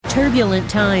Turbulent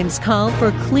times call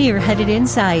for clear-headed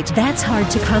insight. That's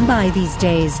hard to come by these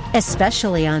days,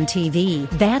 especially on TV.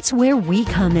 That's where we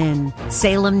come in.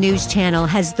 Salem News Channel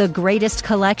has the greatest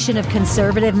collection of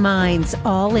conservative minds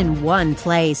all in one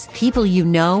place. People you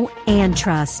know and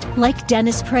trust, like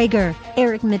Dennis Prager,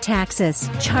 Eric Metaxas,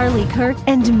 Charlie Kirk,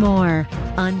 and more.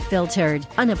 Unfiltered,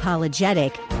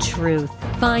 unapologetic truth.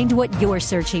 Find what you're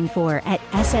searching for at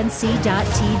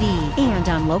snc.tv and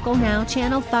on Local Now,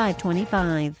 Channel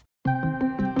 525.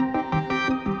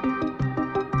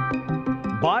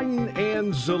 Biden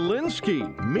and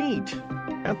Zelensky meet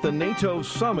at the NATO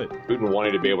summit. Putin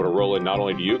wanted to be able to roll in not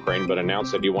only to Ukraine, but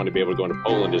announced that he wanted to be able to go into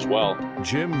Poland as well.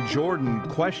 Jim Jordan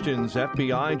questions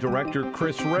FBI Director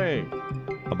Chris Wray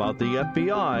about the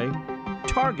FBI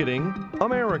targeting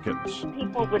Americans.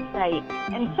 People would say,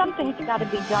 and something's got to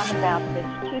be done about this,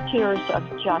 2 tiers of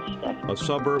justice. A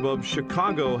suburb of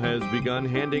Chicago has begun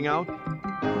handing out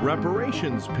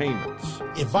reparations payments.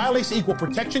 It violates the Equal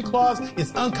Protection Clause,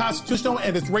 it's unconstitutional,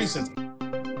 and it's racist.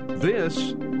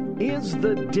 This is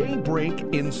the Daybreak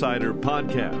Insider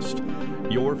Podcast,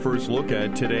 your first look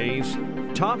at today's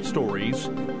top stories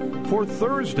for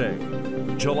Thursday,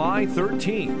 July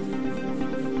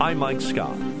 13th. I'm Mike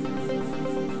Scott.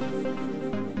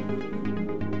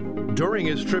 During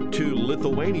his trip to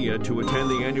Lithuania to attend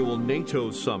the annual NATO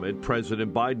summit,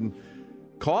 President Biden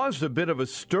caused a bit of a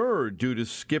stir due to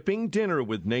skipping dinner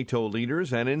with NATO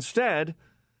leaders and instead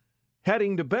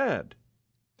heading to bed.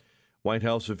 White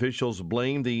House officials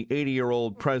blamed the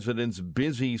 80-year-old president's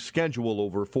busy schedule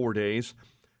over 4 days.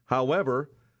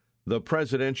 However, the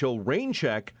presidential rain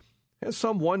check has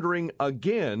some wondering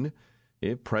again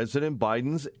if President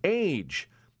Biden's age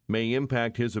may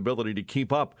impact his ability to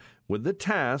keep up with the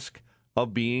task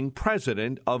of being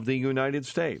president of the United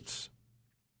States.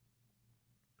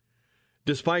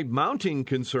 Despite mounting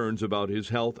concerns about his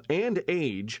health and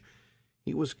age,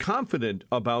 he was confident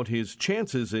about his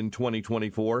chances in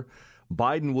 2024.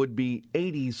 Biden would be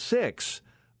 86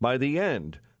 by the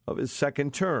end of his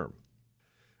second term.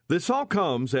 This all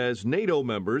comes as NATO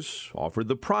members offered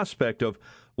the prospect of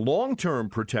long-term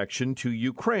protection to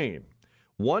Ukraine,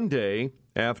 one day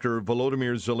after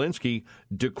Volodymyr Zelensky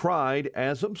decried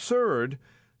as absurd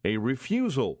a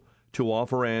refusal to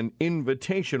offer an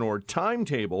invitation or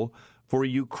timetable for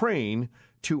Ukraine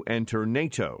to enter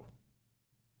NATO.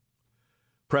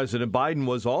 President Biden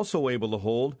was also able to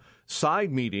hold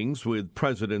side meetings with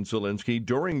President Zelensky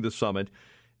during the summit,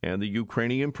 and the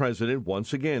Ukrainian president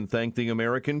once again thanked the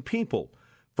American people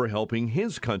for helping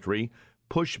his country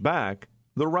push back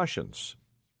the Russians.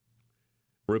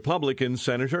 Republican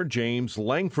Senator James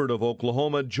Lankford of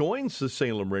Oklahoma joins the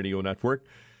Salem Radio Network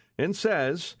and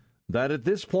says that at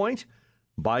this point,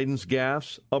 Biden's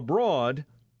gaffes abroad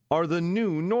are the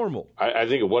new normal. I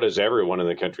think, what does everyone in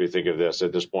the country think of this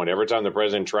at this point? Every time the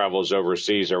president travels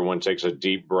overseas, everyone takes a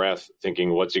deep breath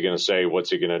thinking, what's he going to say? What's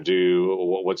he going to do?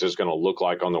 What's this going to look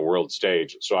like on the world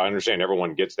stage? So I understand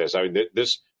everyone gets this. I mean,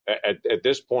 at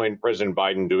this point, President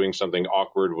Biden doing something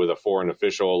awkward with a foreign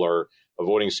official or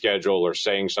avoiding schedule or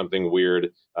saying something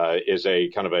weird is a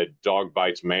kind of a dog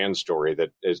bites man story that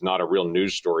is not a real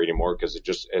news story anymore because it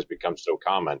just has become so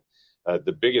common.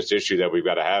 The biggest issue that we've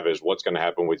got to have is what's going to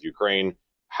happen with Ukraine.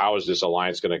 How is this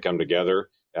alliance going to come together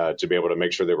to be able to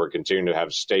make sure that we're continuing to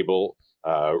have stable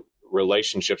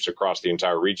relationships across the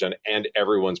entire region and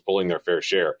everyone's pulling their fair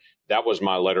share? That was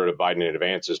my letter to Biden in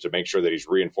advance, is to make sure that he's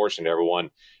reinforcing to everyone,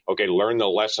 okay, learn the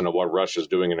lesson of what Russia's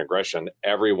doing in aggression.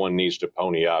 Everyone needs to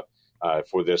pony up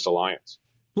for this alliance.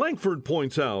 Lankford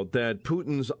points out that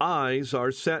Putin's eyes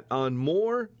are set on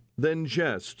more than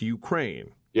just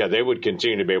Ukraine. Yeah, they would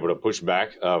continue to be able to push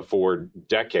back for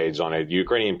decades on it.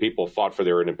 Ukrainian people fought for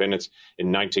their independence in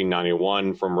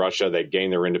 1991 from Russia. They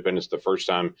gained their independence the first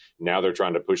time. Now they're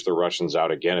trying to push the Russians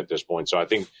out again at this point. So I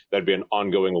think that'd be an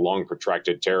ongoing, long,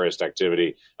 protracted terrorist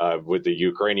activity with the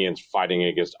Ukrainians fighting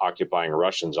against occupying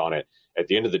Russians on it. At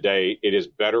the end of the day, it is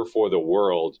better for the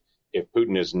world if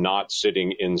Putin is not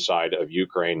sitting inside of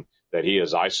Ukraine, that he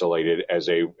is isolated as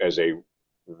a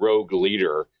rogue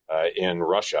leader in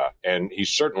Russia. And he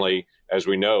certainly, as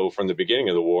we know from the beginning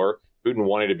of the war, Putin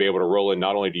wanted to be able to roll in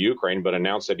not only to Ukraine, but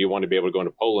announced that he wanted to be able to go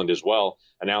into Poland as well,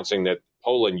 announcing that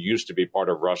Poland used to be part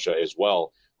of Russia as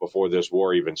well before this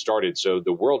war even started. So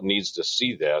the world needs to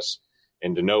see this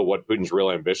and to know what Putin's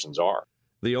real ambitions are.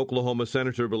 The Oklahoma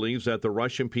senator believes that the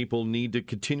Russian people need to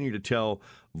continue to tell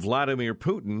Vladimir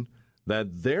Putin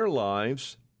that their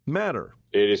lives matter?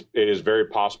 It is very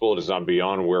possible. It is not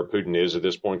beyond where Putin is at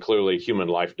this point. Clearly, human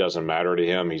life doesn't matter to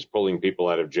him. He's pulling people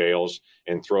out of jails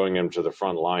and throwing them to the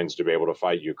front lines to be able to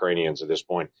fight Ukrainians at this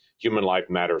point. Human life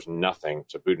matters nothing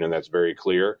to Putin, and that's very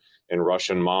clear. And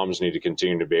Russian moms need to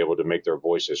continue to be able to make their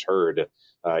voices heard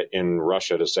in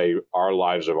Russia to say our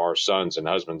lives of our sons and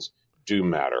husbands do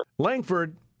matter.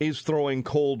 Langford is throwing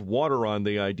cold water on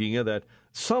the idea that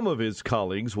some of his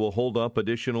colleagues will hold up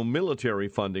additional military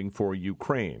funding for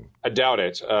Ukraine. I doubt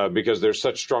it, because there's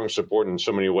such strong support in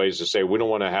so many ways to say we don't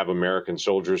want to have American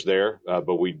soldiers there,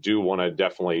 but we do want to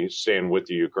definitely stand with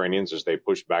the Ukrainians as they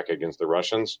push back against the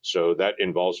Russians. So that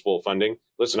involves full funding.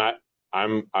 Listen,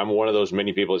 I'm one of those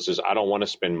many people that says I don't want to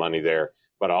spend money there,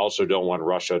 but I also don't want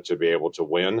Russia to be able to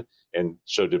win. And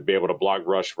so to be able to block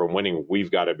Russia from winning, we've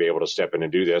got to be able to step in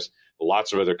and do this.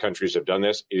 Lots of other countries have done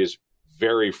this. It is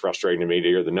very frustrating to me to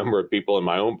hear the number of people in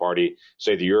my own party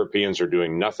say the Europeans are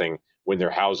doing nothing when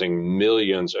they're housing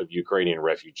millions of Ukrainian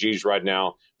refugees right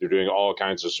now. They're doing all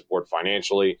kinds of support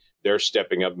financially. They're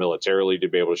stepping up militarily to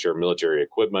be able to share military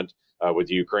equipment with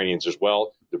the Ukrainians as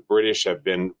well. The British have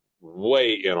been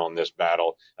way in on this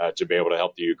battle to be able to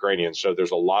help the Ukrainians. So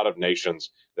there's a lot of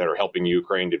nations that are helping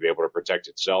Ukraine to be able to protect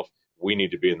itself. We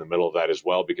need to be in the middle of that as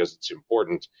well, because it's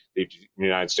important that the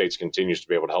United States continues to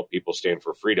be able to help people stand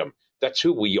for freedom. That's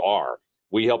who we are.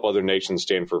 We help other nations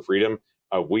stand for freedom.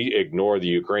 We ignore the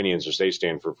Ukrainians as they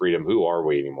stand for freedom. Who are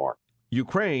we anymore?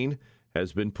 Ukraine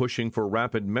has been pushing for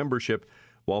rapid membership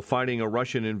while fighting a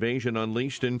Russian invasion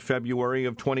unleashed in February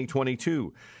of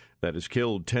 2022 that has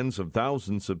killed tens of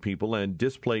thousands of people and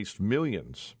displaced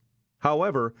millions.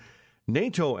 However,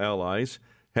 NATO allies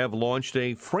have launched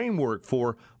a framework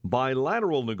for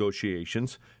bilateral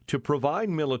negotiations to provide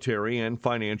military and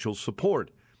financial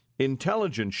support,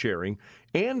 intelligence sharing,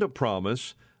 and a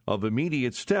promise of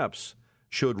immediate steps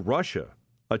should Russia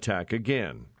attack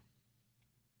again.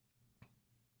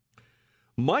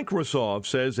 Microsoft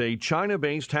says a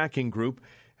China-based hacking group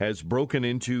has broken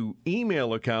into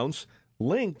email accounts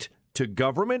linked to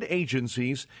government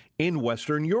agencies in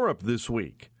Western Europe this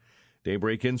week.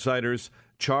 Daybreak Insider's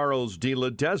Charles de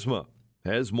Ledesma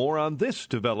has more on this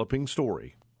developing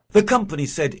story. The company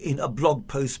said in a blog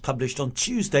post published on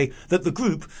Tuesday that the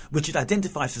group, which it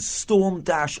identifies as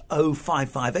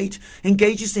Storm-0558,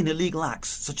 engages in illegal acts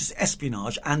such as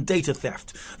espionage and data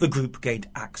theft. The group gained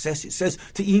access, it says,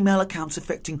 to email accounts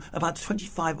affecting about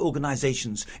 25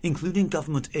 organisations, including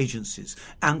government agencies,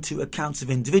 and to accounts of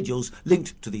individuals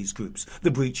linked to these groups.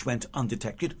 The breach went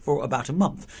undetected for about a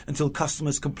month until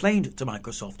customers complained to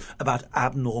Microsoft about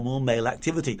abnormal mail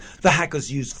activity. The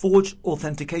hackers used forged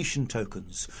authentication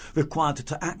tokens required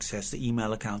to access the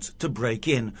email accounts to break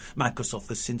in. Microsoft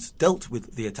has since dealt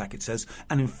with the attack, it says,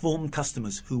 and informed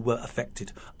customers who were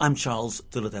affected. I'm Charles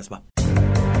de Ledesma.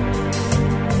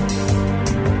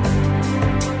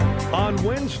 On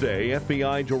Wednesday,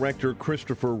 FBI Director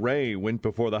Christopher Wray went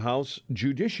before the House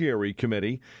Judiciary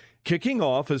Committee, kicking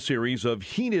off a series of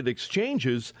heated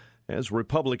exchanges as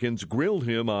Republicans grilled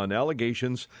him on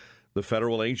allegations the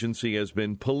federal agency has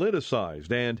been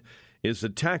politicized and is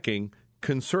attacking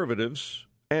conservatives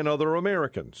and other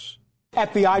Americans.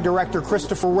 FBI Director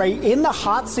Christopher Wray in the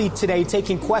hot seat today,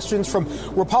 taking questions from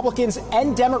Republicans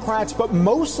and Democrats, but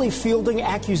mostly fielding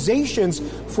accusations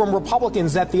from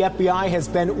Republicans that the FBI has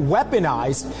been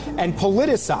weaponized and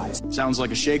politicized. Sounds like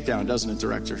a shakedown, doesn't it,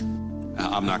 Director?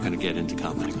 I'm not going to get into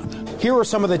commenting on that. Here are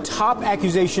some of the top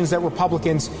accusations that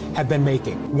Republicans have been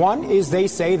making. One is they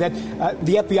say that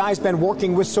the FBI has been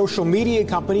working with social media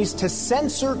companies to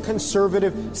censor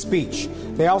conservative speech.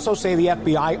 They also say the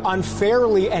FBI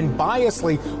unfairly and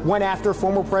biasly went after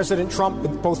former President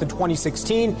Trump both in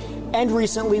 2016 and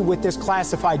recently with this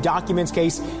classified documents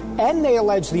case. And they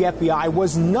allege the FBI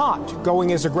was not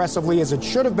going as aggressively as it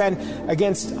should have been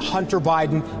against Hunter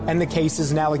Biden and the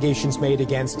cases and allegations made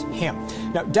against him.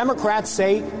 Now, Democrats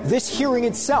say this hearing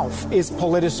itself is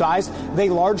politicized. They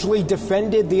largely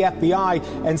defended the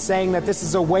FBI and saying that this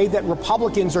is a way that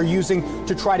Republicans are using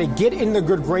to try to get in the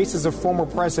good graces of former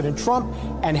President Trump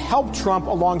and help Trump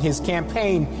along his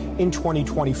campaign in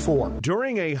 2024.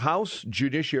 During a House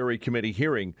Judiciary Committee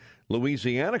hearing,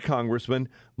 Louisiana Congressman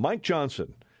Mike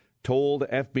Johnson told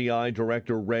FBI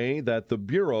Director Wray that the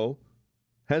Bureau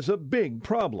has a big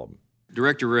problem.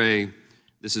 Director Wray,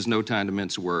 this is no time to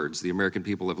mince words. The American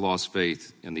people have lost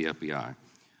faith in the FBI.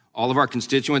 All of our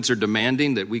constituents are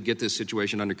demanding that we get this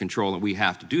situation under control, and we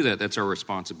have to do that. That's our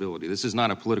responsibility. This is not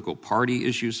a political party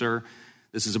issue, sir.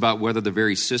 This is about whether the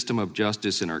very system of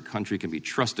justice in our country can be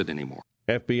trusted anymore.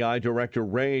 FBI Director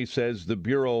Wray says the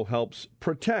Bureau helps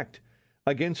protect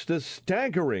against a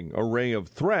staggering array of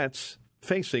threats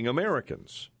facing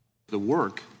Americans. The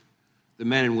work the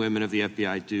men and women of the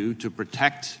FBI do to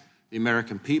protect the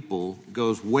American people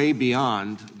goes way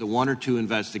beyond the one or two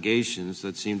investigations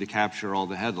that seem to capture all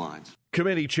the headlines.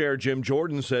 Committee Chair Jim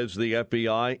Jordan says the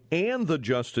FBI and the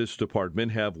Justice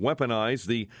Department have weaponized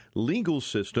the legal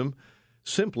system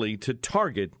simply to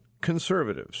target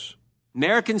conservatives.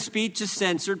 American speech is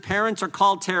censored. Parents are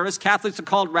called terrorists. Catholics are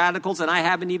called radicals. And I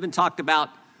haven't even talked about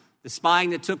the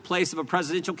spying that took place of a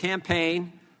presidential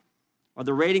campaign or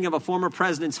the raiding of a former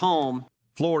president's home.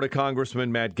 Florida Congressman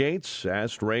Matt Gaetz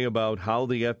asked Wray about how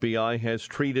the FBI has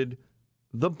treated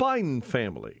the Biden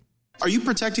family. Are you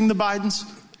protecting the Bidens?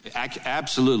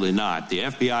 Absolutely not. The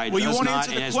FBI does not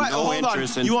and has no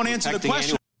interest in you won't answer the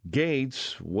question.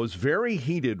 Gaetz was very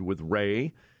heated with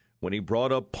Wray when he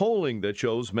brought up polling that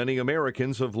shows many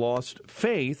Americans have lost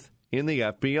faith in the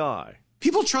FBI.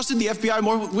 People trusted the FBI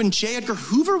more when J. Edgar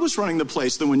Hoover was running the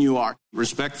place than when you are.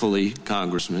 Respectfully,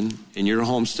 Congressman, in your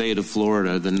home state of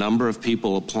Florida, the number of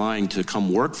people applying to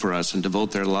come work for us and devote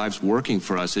their lives working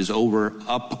for us is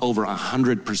up over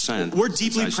 100%. We're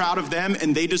deeply proud of them,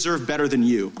 and they deserve better than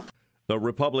you. The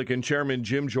Republican Chairman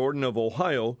Jim Jordan of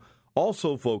Ohio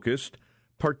also focused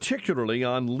particularly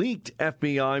on leaked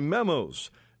FBI memos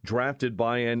drafted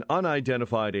by an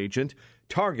unidentified agent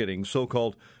targeting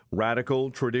so-called radical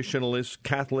traditionalist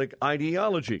Catholic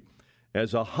ideology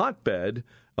as a hotbed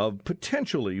of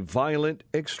potentially violent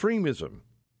extremism.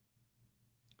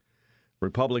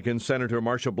 Republican Senator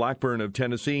Marsha Blackburn of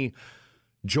Tennessee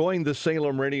joined the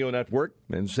Salem Radio Network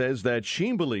and says that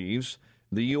she believes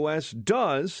the U.S.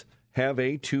 does have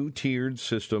a two-tiered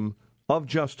system of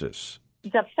justice.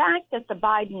 The fact that the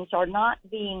Bidens are not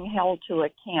being held to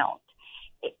account,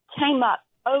 it came up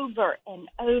over and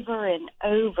over and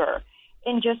over.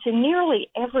 In just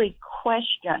nearly every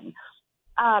question,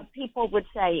 people would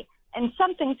say, and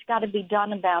something's got to be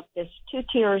done about this two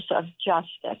tiers of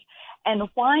justice. And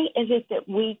why is it that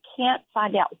we can't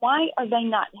find out? Why are they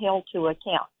not held to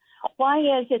account? Why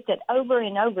is it that over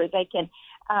and over they can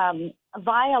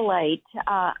violate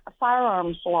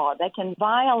firearms law? They can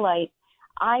violate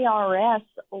IRS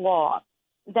law.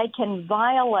 They can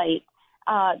violate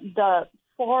the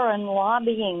foreign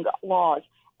lobbying laws.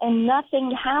 And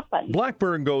nothing happened.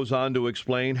 Blackburn goes on to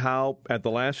explain how, at the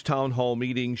last town hall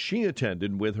meeting she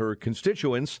attended with her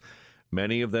constituents,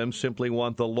 many of them simply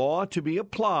want the law to be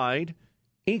applied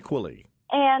equally.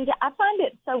 And I find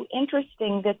it so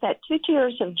interesting that two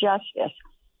tiers of justice,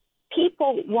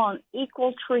 people want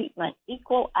equal treatment,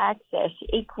 equal access,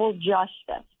 equal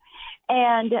justice.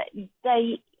 And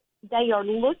they are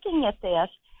looking at this,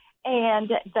 and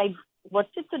they've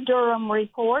looked at the Durham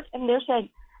report, and they're saying,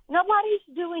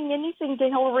 nobody's doing anything to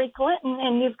Hillary Clinton,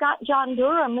 and you've got John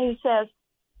Durham who says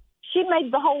she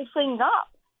made the whole thing up.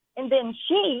 And then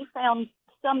she found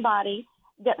somebody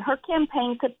that her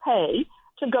campaign could pay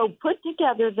to go put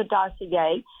together the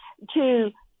dossier,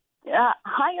 to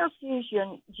hire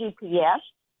Fusion GPS,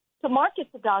 to market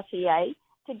the dossier,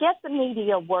 to get the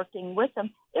media working with them.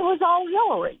 It was all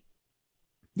Hillary.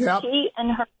 Yep. She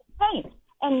and her campaign.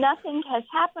 And nothing has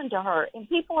happened to her. And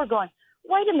people are going,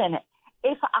 wait a minute.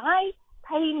 If I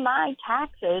pay my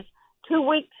taxes 2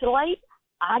 weeks late,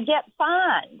 I get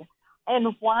fined.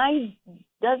 And why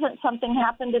doesn't something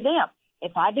happen to them?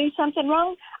 If I do something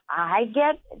wrong, I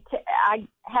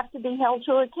have to be held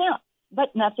to account.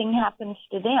 But nothing happens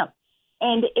to them.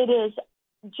 And it is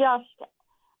just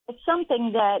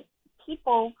something that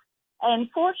people,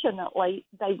 and fortunately,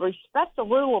 they respect the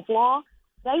rule of law.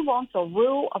 They want the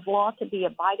rule of law to be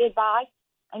abided by,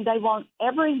 and they want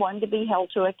everyone to be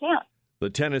held to account. The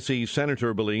Tennessee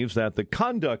senator believes that the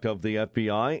conduct of the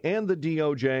FBI and the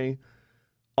DOJ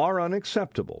are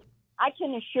unacceptable. I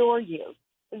can assure you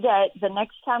that the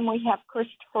next time we have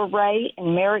Christopher Wray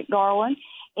and Merrick Garland,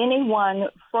 anyone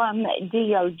from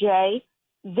DOJ,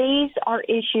 these are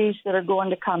issues that are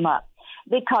going to come up.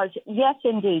 Because, yes,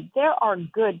 indeed, there are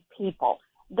good people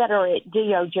that are at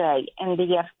DOJ and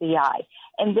the FBI.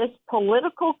 And this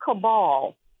political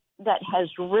cabal that has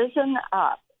risen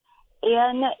up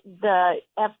in the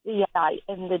FBI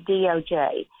and the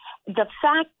DOJ, the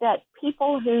fact that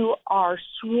people who are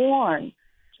sworn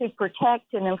to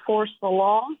protect and enforce the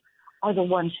law are the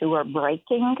ones who are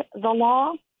breaking the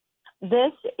law,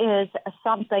 this is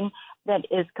something that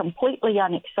is completely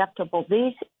unacceptable.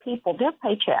 These people, their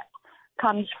paycheck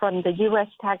comes from the U.S.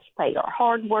 taxpayer,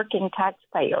 hardworking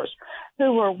taxpayers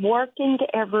who are working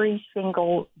every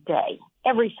single day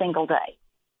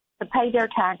to pay their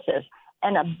taxes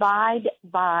and abide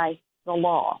by the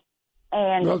law.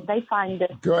 And they find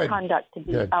this conduct to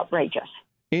be outrageous.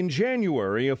 In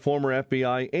January, a former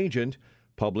FBI agent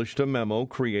published a memo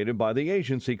created by the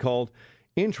agency called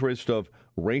interest of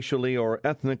racially or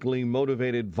ethnically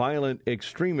motivated violent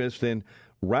extremists in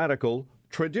radical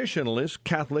traditionalist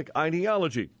Catholic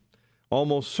ideology,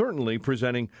 almost certainly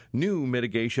presenting new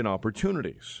mitigation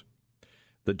opportunities.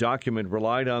 The document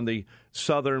relied on the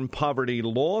Southern Poverty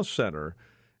Law Center,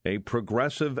 a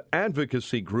progressive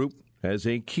advocacy group, as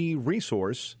a key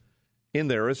resource in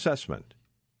their assessment.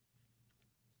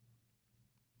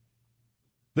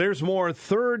 There's more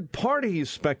third-party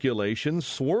speculation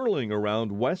swirling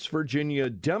around West Virginia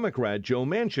Democrat Joe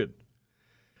Manchin.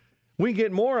 We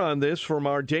get more on this from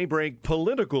our Daybreak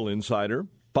political insider,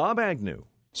 Bob Agnew.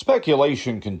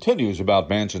 Speculation continues about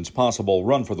Manchin's possible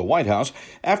run for the White House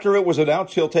after it was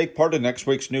announced he'll take part in next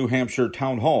week's New Hampshire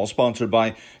town hall sponsored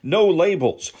by No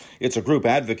Labels. It's a group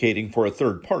advocating for a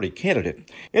third-party candidate.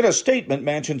 In a statement,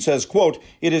 Manchin says, quote,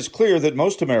 "It is clear that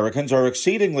most Americans are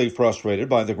exceedingly frustrated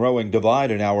by the growing divide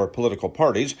in our political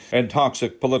parties and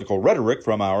toxic political rhetoric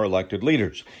from our elected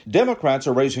leaders. Democrats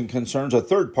are raising concerns a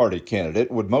third-party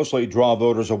candidate would mostly draw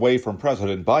voters away from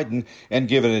President Biden and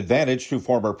give an advantage to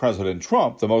former President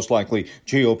Trump, the most likely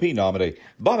GOP nominee."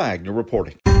 Bob Agnew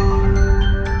reporting.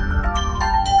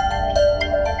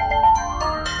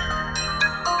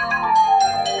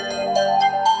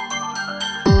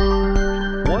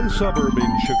 One suburb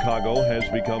in Chicago has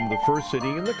become the first city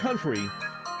in the country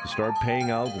to start paying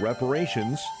out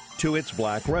reparations to its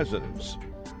black residents.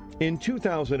 In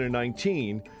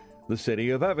 2019, the city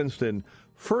of Evanston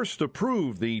first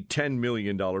approved the $10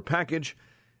 million package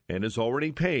and has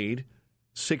already paid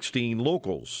 16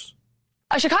 locals.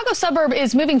 A Chicago suburb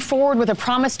is moving forward with a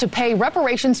promise to pay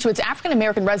reparations to its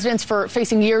African-American residents for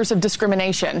facing years of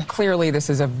discrimination. Clearly, this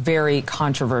is a very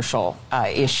controversial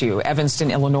issue.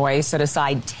 Evanston, Illinois, set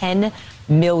aside $10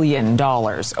 million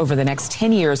over the next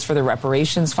 10 years for the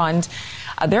reparations fund.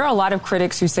 There are a lot of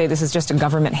critics who say this is just a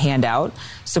government handout.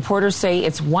 Supporters say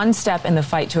it's one step in the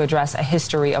fight to address a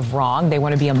history of wrong. They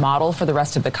want to be a model for the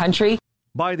rest of the country.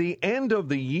 By the end of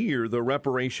the year, the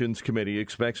Reparations Committee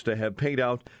expects to have paid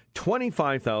out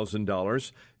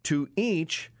 $25,000 to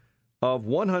each of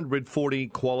 140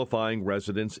 qualifying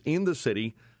residents in the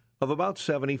city of about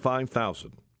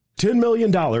 75,000. $10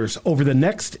 million over the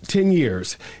next 10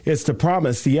 years. It's the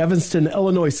promise the Evanston,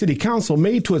 Illinois City Council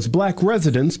made to its black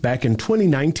residents back in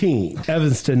 2019.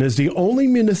 Evanston is the only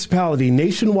municipality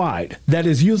nationwide that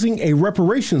is using a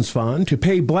reparations fund to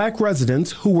pay black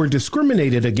residents who were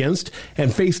discriminated against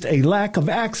and faced a lack of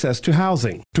access to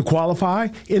housing. To qualify,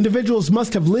 individuals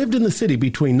must have lived in the city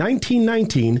between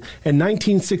 1919 and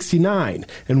 1969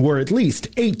 and were at least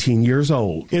 18 years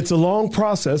old. It's a long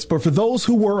process, but for those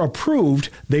who were approved,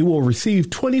 they will receive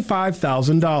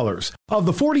 $25,000. Of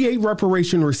the 48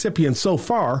 reparation recipients so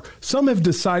far, some have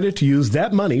decided to use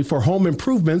that money for home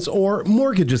improvements or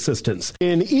mortgage assistance.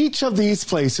 In each of these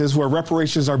places where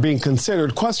reparations are being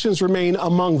considered, questions remain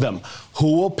among them.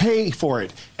 Who will pay for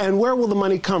it? And where will the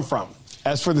money come from?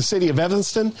 As for the city of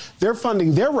Evanston, they're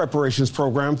funding their reparations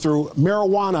program through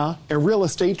marijuana and real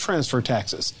estate transfer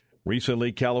taxes.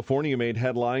 Recently, California made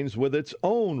headlines with its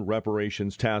own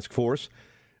reparations task force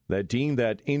that deemed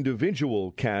that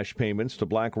individual cash payments to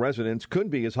black residents could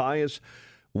be as high as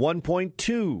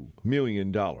 $1.2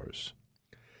 million.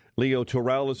 Leo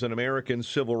Terrell is an American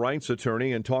civil rights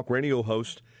attorney and talk radio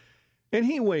host, and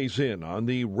he weighs in on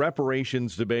the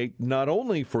reparations debate not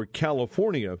only for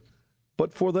California,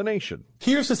 but for the nation.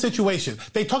 Here's the situation.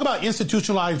 They talk about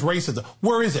institutionalized racism.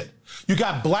 Where is it? You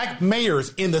got black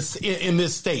mayors in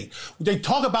this state. They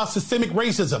talk about systemic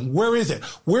racism. Where is it?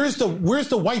 Where's the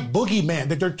white boogeyman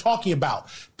that they're talking about?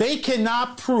 They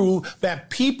cannot prove that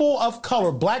people of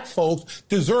color, black folks,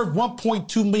 deserve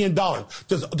 $1.2 million.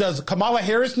 Does Kamala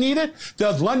Harris need it?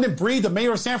 Does London Breed, the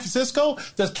mayor of San Francisco?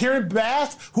 Does Karen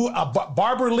Bass,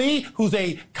 Barbara Lee, who's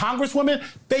a congresswoman?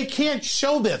 They can't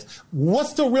show this.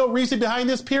 What's the real reason behind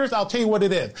this, Pierce? I'll tell you what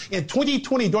it is. In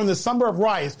 2020, during the summer of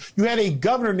riots, you had a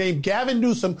governor named Gavin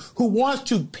Newsom who wants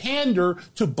to pander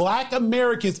to black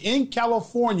Americans in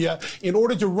California in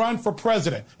order to run for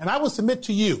president. And I will submit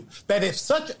to you that if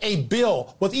such a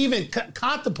bill was even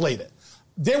contemplated,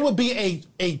 there would be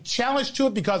a challenge to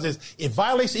it because it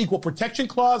violates the Equal Protection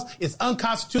Clause, it's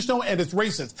unconstitutional, and it's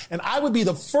racist. And I would be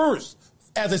the first,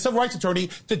 as a civil rights attorney,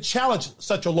 to challenge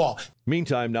such a law.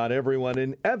 Meantime, not everyone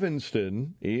in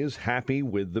Evanston is happy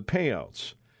with the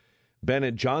payouts.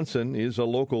 Bennett Johnson is a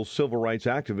local civil rights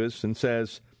activist and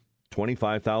says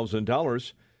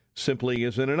 $25,000 simply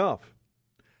isn't enough.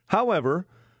 However,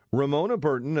 Ramona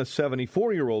Burton, a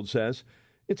 74-year-old, says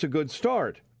it's a good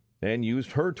start and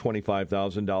used her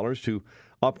 $25,000 to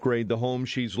upgrade the home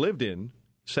she's lived in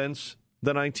since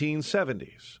the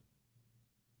 1970s.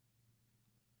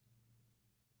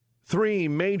 3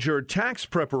 major tax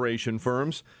preparation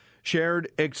firms shared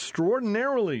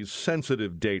extraordinarily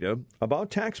sensitive data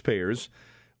about taxpayers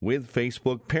with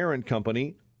Facebook parent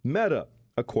company Meta,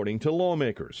 according to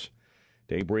lawmakers.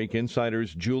 Daybreak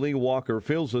Insider's Julie Walker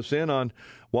fills us in on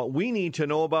what we need to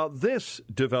know about this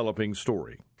developing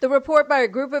story. The report by a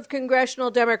group of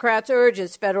congressional Democrats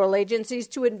urges federal agencies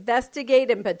to investigate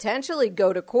and potentially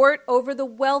go to court over the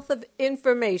wealth of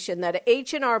information that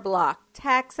H&R Block,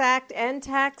 TaxAct, and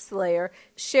TaxSlayer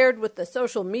shared with the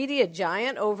social media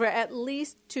giant over at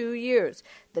least 2 years.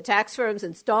 The tax firms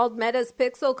installed Meta's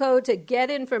Pixel code to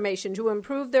get information to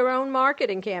improve their own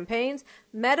marketing campaigns.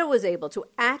 Meta was able to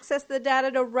access the data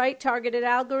to write targeted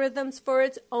algorithms for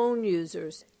its own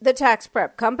users. The tax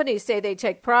prep companies say they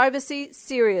take privacy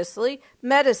seriously.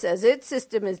 Meta says its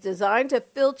system is designed to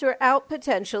filter out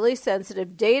potentially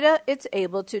sensitive data it's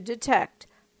able to detect.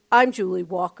 I'm Julie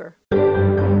Walker. The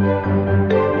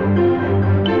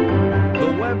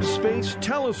Webb Space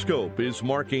Telescope is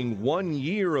marking 1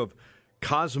 year of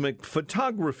cosmic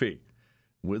photography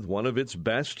with one of its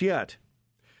best yet.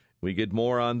 We get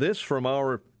more on this from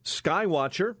our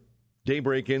Skywatcher,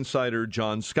 Daybreak Insider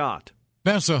John Scott.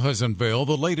 NASA has unveiled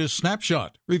the latest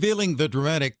snapshot, revealing the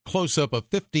dramatic close-up of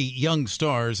 50 young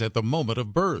stars at the moment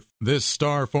of birth. This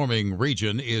star-forming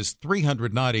region is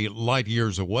 390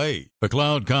 light-years away. The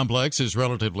cloud complex is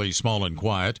relatively small and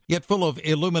quiet, yet full of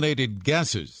illuminated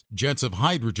gases, jets of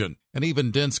hydrogen, and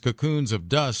even dense cocoons of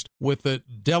dust with the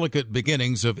delicate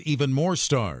beginnings of even more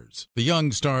stars. The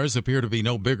young stars appear to be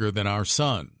no bigger than our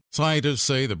sun. Scientists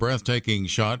say the breathtaking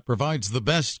shot provides the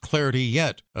best clarity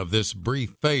yet of this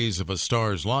brief phase of a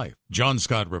star's life. John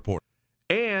Scott reports.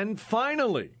 And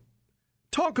finally,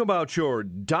 talk about your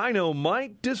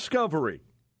dynamite discovery.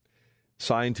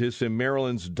 Scientists in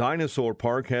Maryland's dinosaur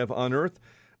park have unearthed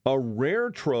a rare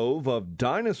trove of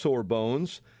dinosaur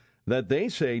bones that they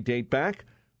say date back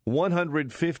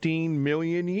 115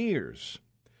 million years.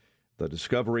 The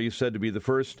discovery is said to be the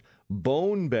first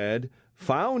bone bed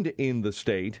found in the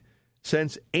state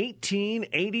since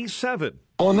 1887.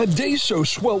 On a day so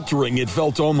sweltering it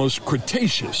felt almost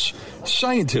Cretaceous,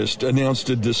 scientists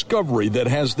announced a discovery that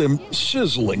has them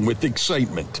sizzling with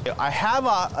excitement. I have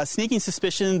a sneaking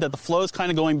suspicion that the flow is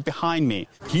kind of going behind me.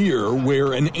 Here,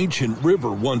 where an ancient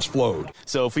river once flowed.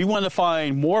 So if we want to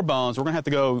find more bones, we're going to have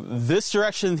to go this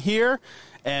direction here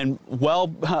and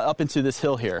well up into this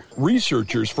hill here.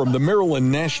 Researchers from the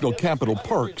Maryland National Capital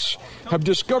Parks have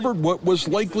discovered what was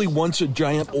likely once a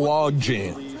giant log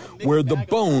jam, where the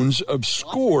bones of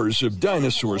scores of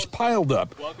dinosaurs piled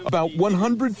up about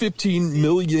 115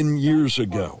 million years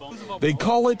ago. They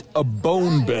call it a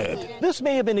bone bed. This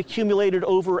may have been accumulated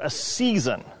over a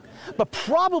season, but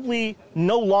probably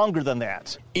no longer than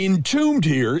that. Entombed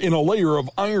here in a layer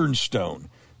of ironstone,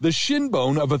 the shin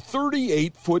bone of a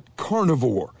 38-foot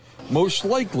carnivore, most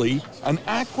likely an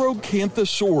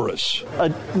Acrocanthosaurus.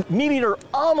 A meat eater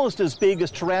almost as big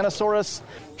as Tyrannosaurus.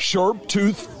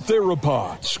 Sharp-toothed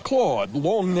theropods, clawed,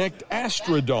 long-necked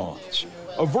astrodons,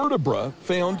 a vertebra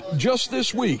found just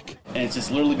this week. And it's just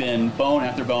literally been bone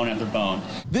after bone after bone.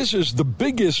 This is the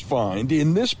biggest find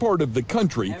in this part of the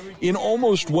country in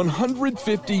almost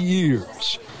 150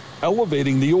 years.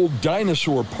 Elevating the old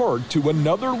dinosaur park to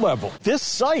another level. This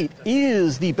site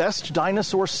is the best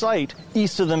dinosaur site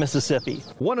east of the Mississippi.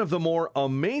 One of the more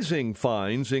amazing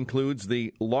finds includes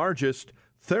the largest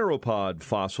theropod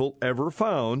fossil ever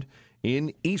found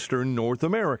in eastern North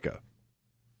America.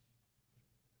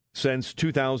 Since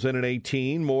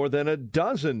 2018, more than a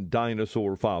dozen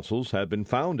dinosaur fossils have been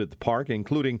found at the park,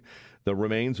 including the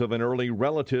remains of an early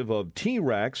relative of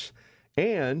T-Rex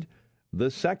and the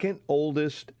second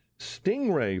oldest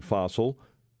stingray fossil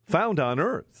found on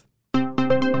Earth.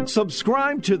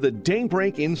 Subscribe to the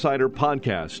Daybreak Insider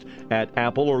podcast at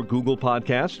Apple or Google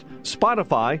Podcast,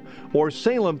 Spotify, or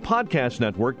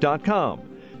SalemPodcastNetwork.com.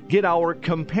 Get our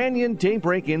companion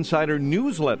Daybreak Insider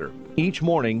newsletter each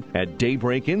morning at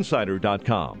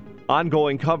DaybreakInsider.com.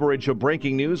 Ongoing coverage of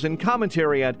breaking news and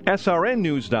commentary at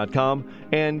SRNnews.com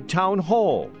and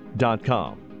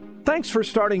TownHall.com. Thanks for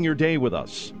starting your day with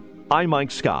us. I'm Mike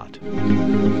Scott.